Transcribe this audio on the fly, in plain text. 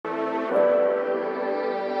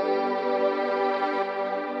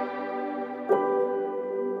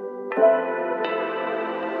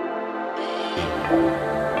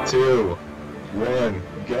2, 1,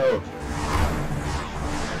 go.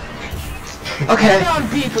 Okay. Down,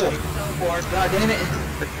 people. God damn it.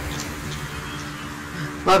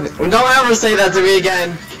 Love it. Don't ever say that to me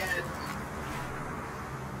again.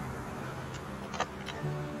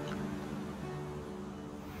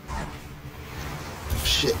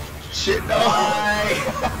 Shit. Shit, no!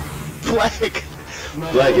 Black!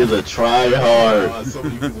 Black is a try-hard. So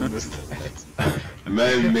many people missed that.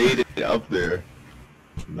 Man made it up there.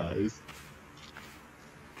 Nice.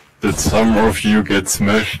 Did some of you get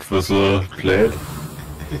smashed with a blade?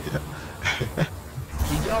 Did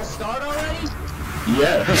y'all start already?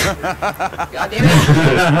 Yeah. God damn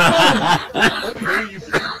it.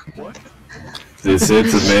 What? They said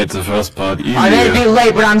they made the first part easier. I may be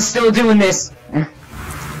late, but I'm still doing this.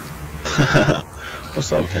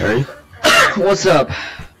 What's up, Harry? What's up?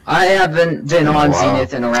 I haven't been on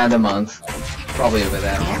Zenith in around a month. Probably over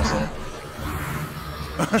that, honestly.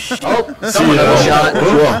 Oh, someone got shot.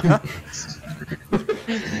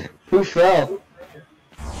 Who fell?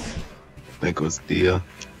 I think it was Dia.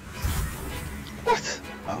 What?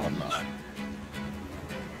 Oh no.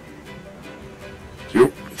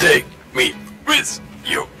 You take me with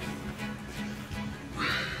you.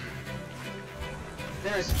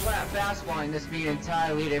 There's flat fastballing. This being an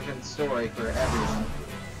entirely different story for everyone.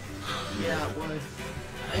 Yeah, it would.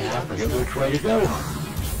 I forget which way to go.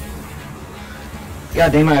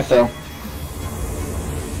 God damn it, I fell.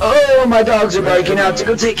 Oh, my dogs are barking out to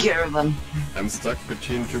go take care of them. I'm stuck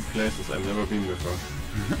between two places I've never been before.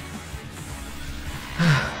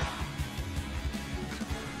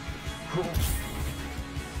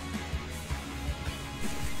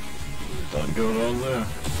 Don't go down there.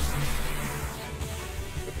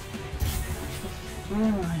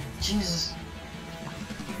 Oh, Jesus.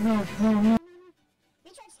 No, no, no.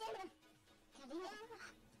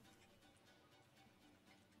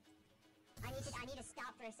 I need to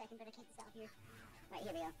stop for a second, but I can't stop here. Right,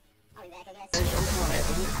 here we go. I'll be back, I guess.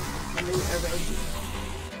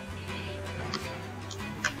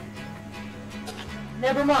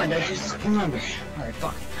 Never mind, I just remember. Alright,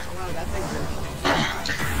 fuck. Wow, that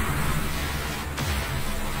thing's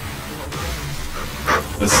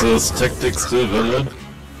Is this tactic still valid?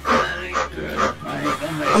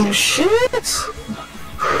 oh shit!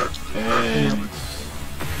 And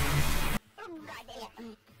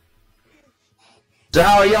So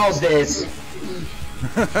how are y'all's days?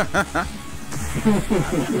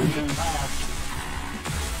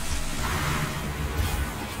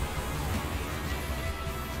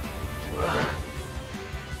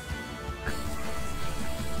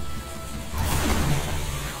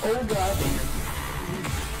 Oh god.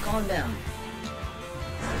 Calm down.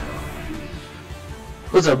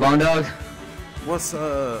 What's up, BoneDawg? What's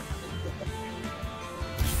up?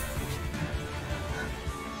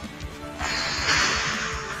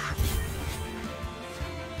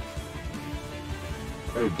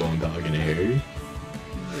 Hey, BoneDawg and Harry.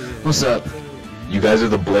 What's up? You guys are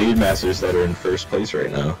the Blade Masters that are in first place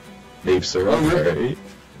right now. They've survived, Oh, really? right?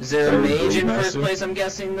 Is there a Third mage Blade in first Master? place, I'm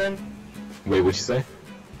guessing, then? Wait, what'd you say?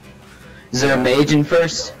 Is there a mage in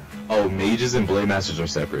first? Oh, mages and Blade Masters are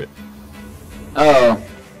separate. Oh.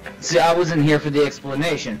 See, I wasn't here for the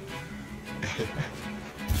explanation.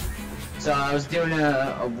 So I was doing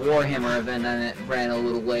a Warhammer event and it ran a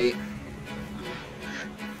little late.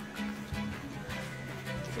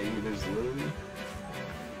 Hey, there's Lily.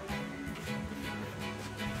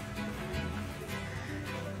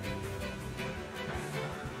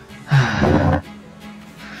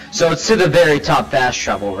 So it's to the very top fast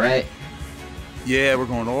travel, right? Yeah, we're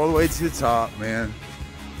going all the way to the top, man.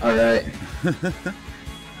 Alright. I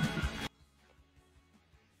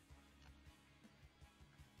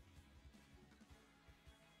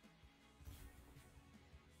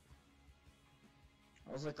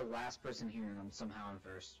was like the last person here and I'm somehow in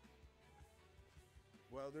first.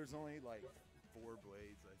 Well, there's only like 4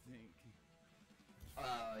 blades, I think.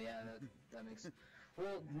 Oh, yeah, that makes...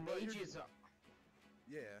 Well, mages...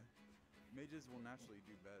 Yeah, mages will naturally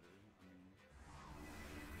do better. I mean,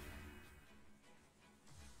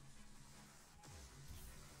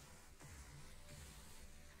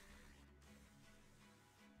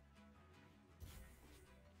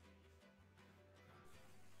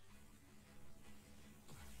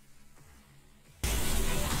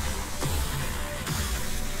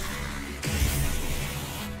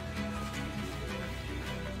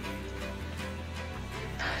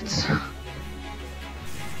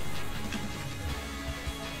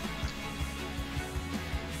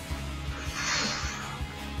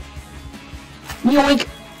 Yoink!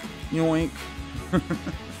 yoink.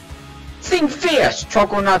 Think fierce,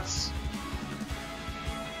 choco nuts!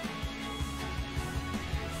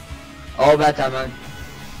 All about time, man.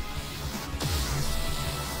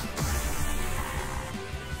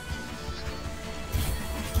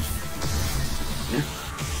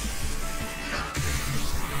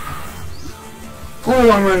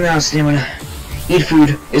 Oh, I'm running out of stamina. Eat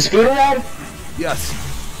food. Is food allowed? Yes.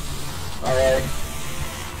 Alright.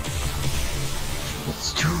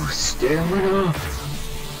 Let's do stamina.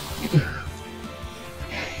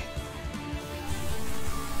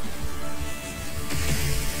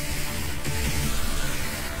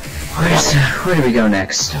 Where do we go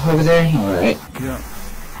next? Over there? Alright. Yeah.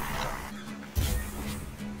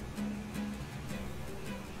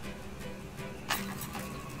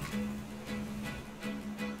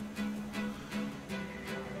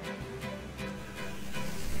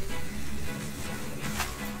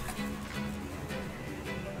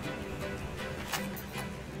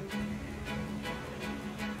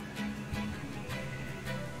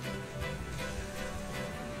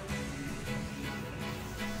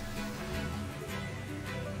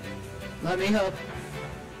 Let me help.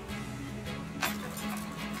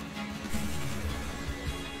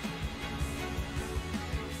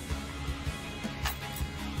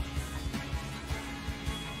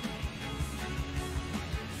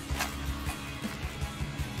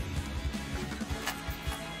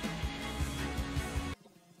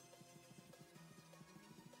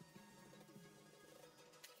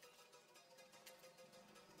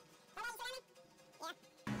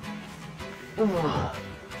 Oh,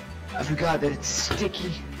 I forgot that it's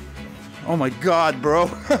sticky. Oh my god, bro.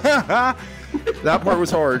 That part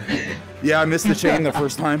was hard. Yeah, I missed the chain the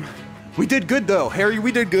first time. We did good though. Harry,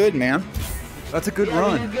 we did good, man. That's a good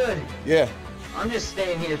run. You did good. Yeah. I'm just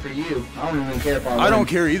staying here for you. I don't even care if I I don't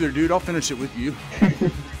care either, dude. I'll finish it with you.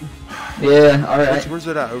 Yeah, alright. Where's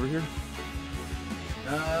it at? Over here?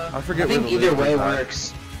 I forget. I think where the either list way is at.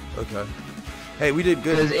 works. Okay. Hey, we did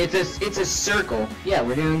good. Because it's a circle. Yeah,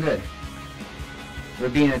 we're doing good. We're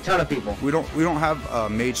beating a ton of people. We don't have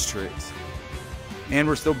mage tricks, and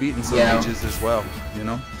we're still beating some mages as well. You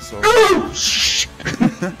know. So.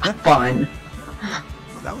 Fine.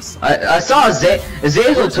 That was. I saw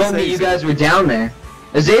Azazel told me you guys were down there.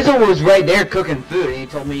 Azazel was right there cooking food, and he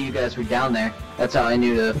told me you guys were down there. That's how I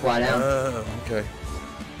knew to fly down. Okay.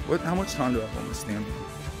 What? How much time do I have on the stand?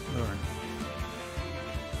 All right.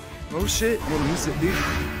 Oh shit! You want to miss it, dude?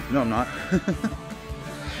 No, I'm not.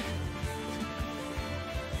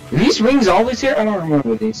 Are these rings always here? I don't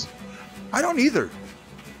remember these. I don't either.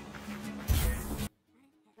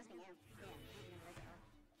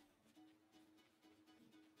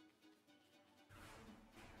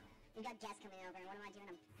 We got guests coming over. What am I doing?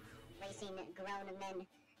 I'm racing grown men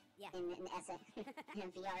in essay.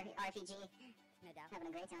 VR, RPG. No doubt. Having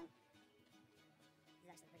a great time. It's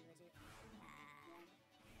actually pretty legit.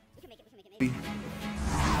 We can make it,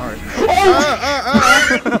 Alright.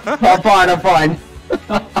 I'm fine, I'm fine.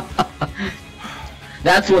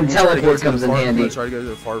 That's when teleport comes in handy. I'm gonna try to go to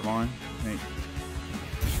the far vine. Hey.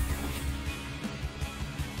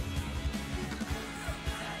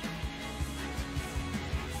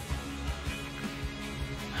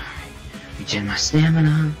 Regen my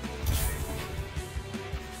stamina.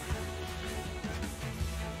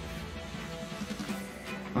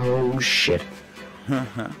 Oh shit.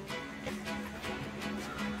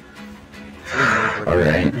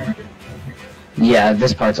 Alright. Yeah,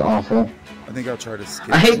 this part's awful. I think I'll try to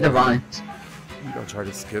skip. I hate the vines. I think I'll try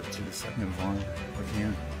to skip to the second vine if I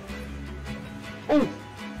can. Oh!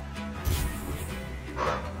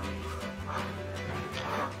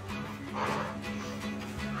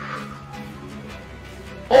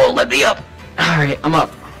 Oh, let me up! Alright, I'm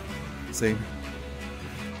up. See?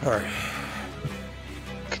 Alright.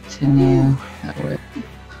 Continue that way.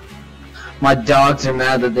 My dogs are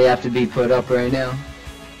mad that they have to be put up right now.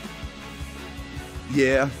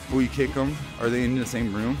 Yeah, will you kick them? Are they in the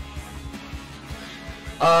same room?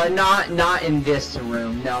 Not in this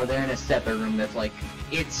room. No, they're in a separate room that's like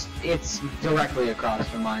it's directly across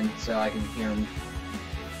from mine, so I can hear them.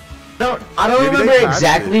 I don't Maybe remember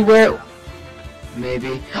exactly it. where.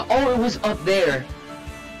 Maybe. Oh, it was up there.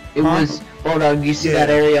 It was. BoneDawg, you see that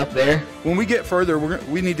area up there? When we get further,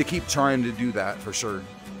 we need to keep trying to do that for sure.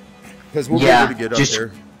 Because we'll be able to get up there.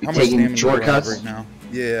 How much taking stamina do I have shortcuts right now?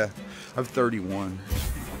 Yeah, I have 31.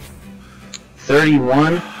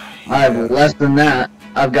 31? I have less than that.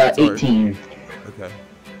 I've got 18. Okay.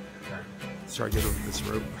 Let's try to get over this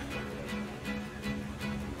rope.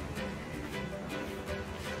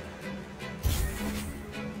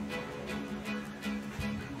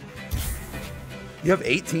 You have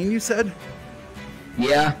 18, you said?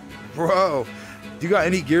 Yeah. Bro, do you got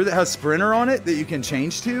any gear that has sprinter on it that you can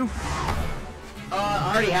change to? I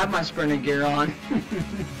I already have my sprinter gear on. You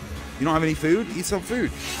don't have any food? Eat some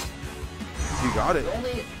food. You got it.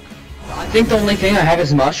 I think the only thing I have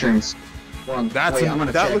is mushrooms. Well, That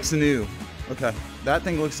check. looks new. Okay, that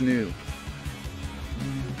thing looks new.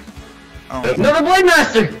 Oh, Another Blade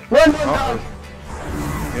Master! Run, dog!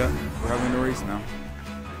 yeah, we're having a race now.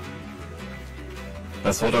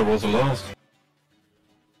 I thought I was the last.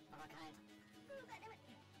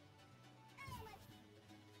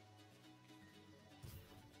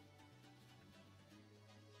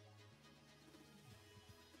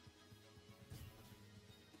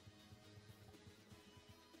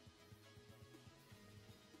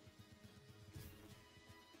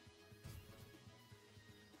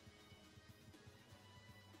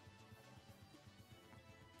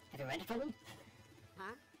 Have you waited for me?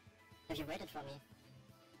 Huh? Have you waited for me?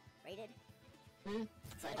 Waited?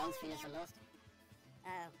 So I don't feel so lost?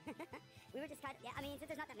 Oh. We were just kind of, yeah, I mean, since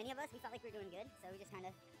there's not that many of us, we felt like we were doing good, so we just kind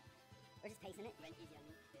of, we're just pacing it. Went easy on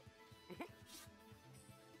me.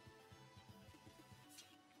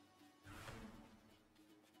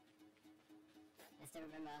 I still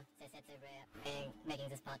remember they said they were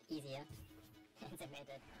making this part easier, and they made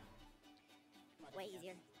it way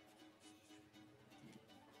easier.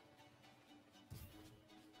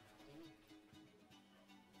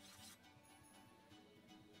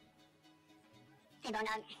 Hey,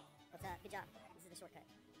 BoneDawg. What's up? Good job. This is the shortcut.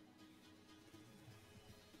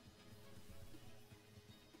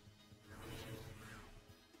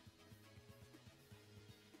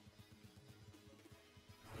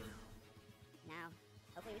 Now,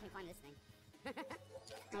 hopefully we can find this thing.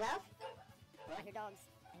 Hello? What? I hear dogs.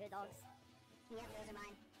 I hear dogs. Yep, those are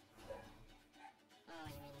mine. Oh,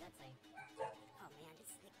 you mean that thing? Oh man,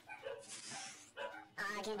 it's like...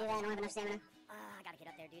 I can't do that. I don't have enough stamina. I gotta get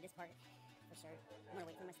up there, dude. This part... For sure. I'm gonna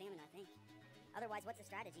wait for my stamina, I think. Otherwise, what's the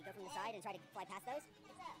strategy? Go from the side and try to fly past those?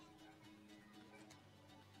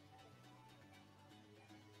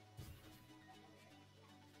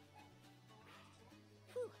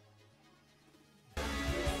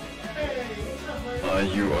 Are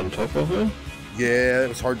you on top of it? Yeah, it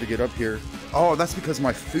was hard to get up here. Oh, that's because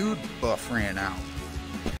my food buff ran out.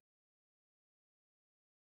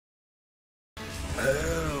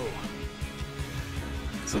 Oh.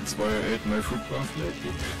 That's why I ate my food buff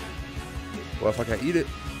lately. Well, if I can eat it.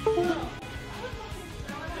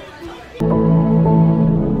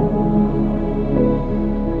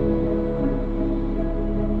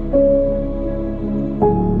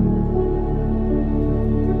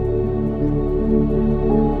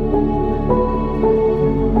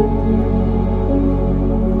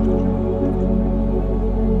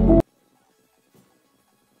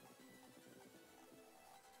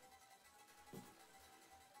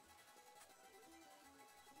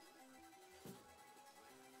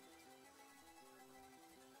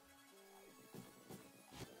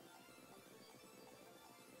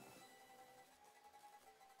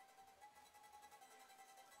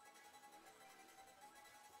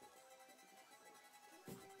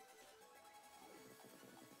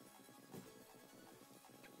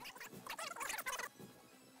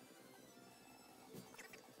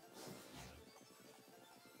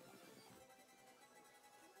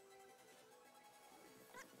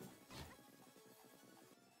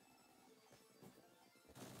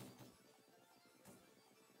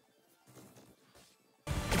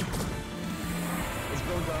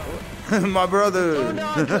 My brother.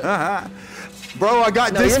 Bro, I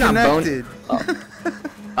got disconnected.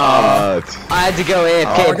 I had to go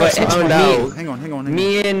AFK, but hang on.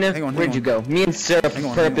 Me and where'd you go? Me and Surf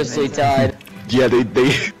purposely tied. Yeah,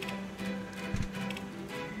 they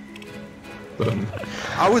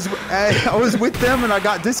I was with them and I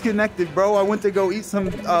got disconnected, bro. I went to go eat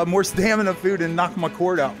some more stamina food and knock my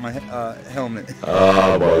cord out my helmet.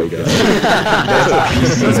 Oh my god. That's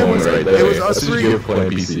a PC moment right there. It was us three. You're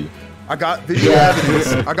playing PC. I got video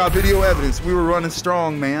evidence. I got video evidence. We were running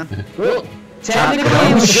strong, man. Well, technically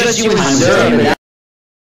it was just you and Surf.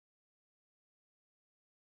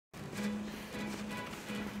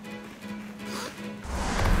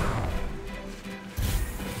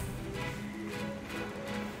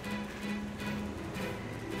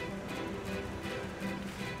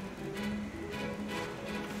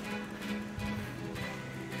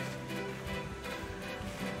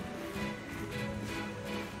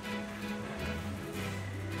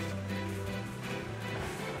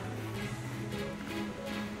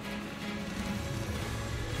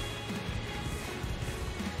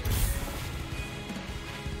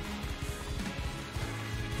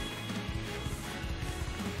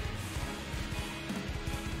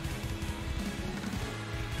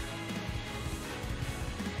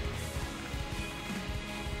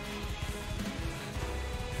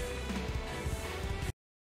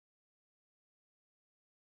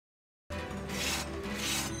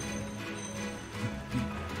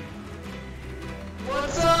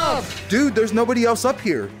 Dude, there's nobody else up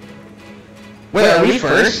here. Wait, are we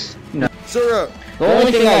first? No. Sir, The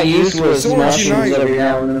only thing I used was Swords mushrooms unite. every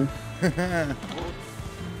now and then.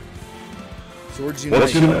 Swords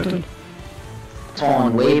What's Unite. united?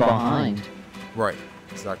 Falling way behind. Right,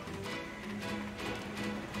 exactly.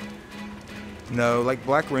 No, like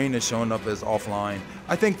Black Rain is showing up as offline.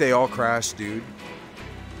 I think they all crashed, dude.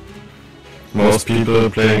 Most people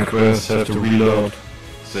playing quests have to reload.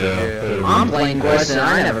 Yeah. I'm playing Quest and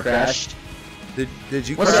I never crashed. Did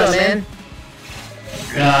you What's crash? up, man?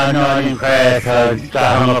 No, I didn't crash. I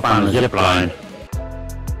got hung up on the zip line.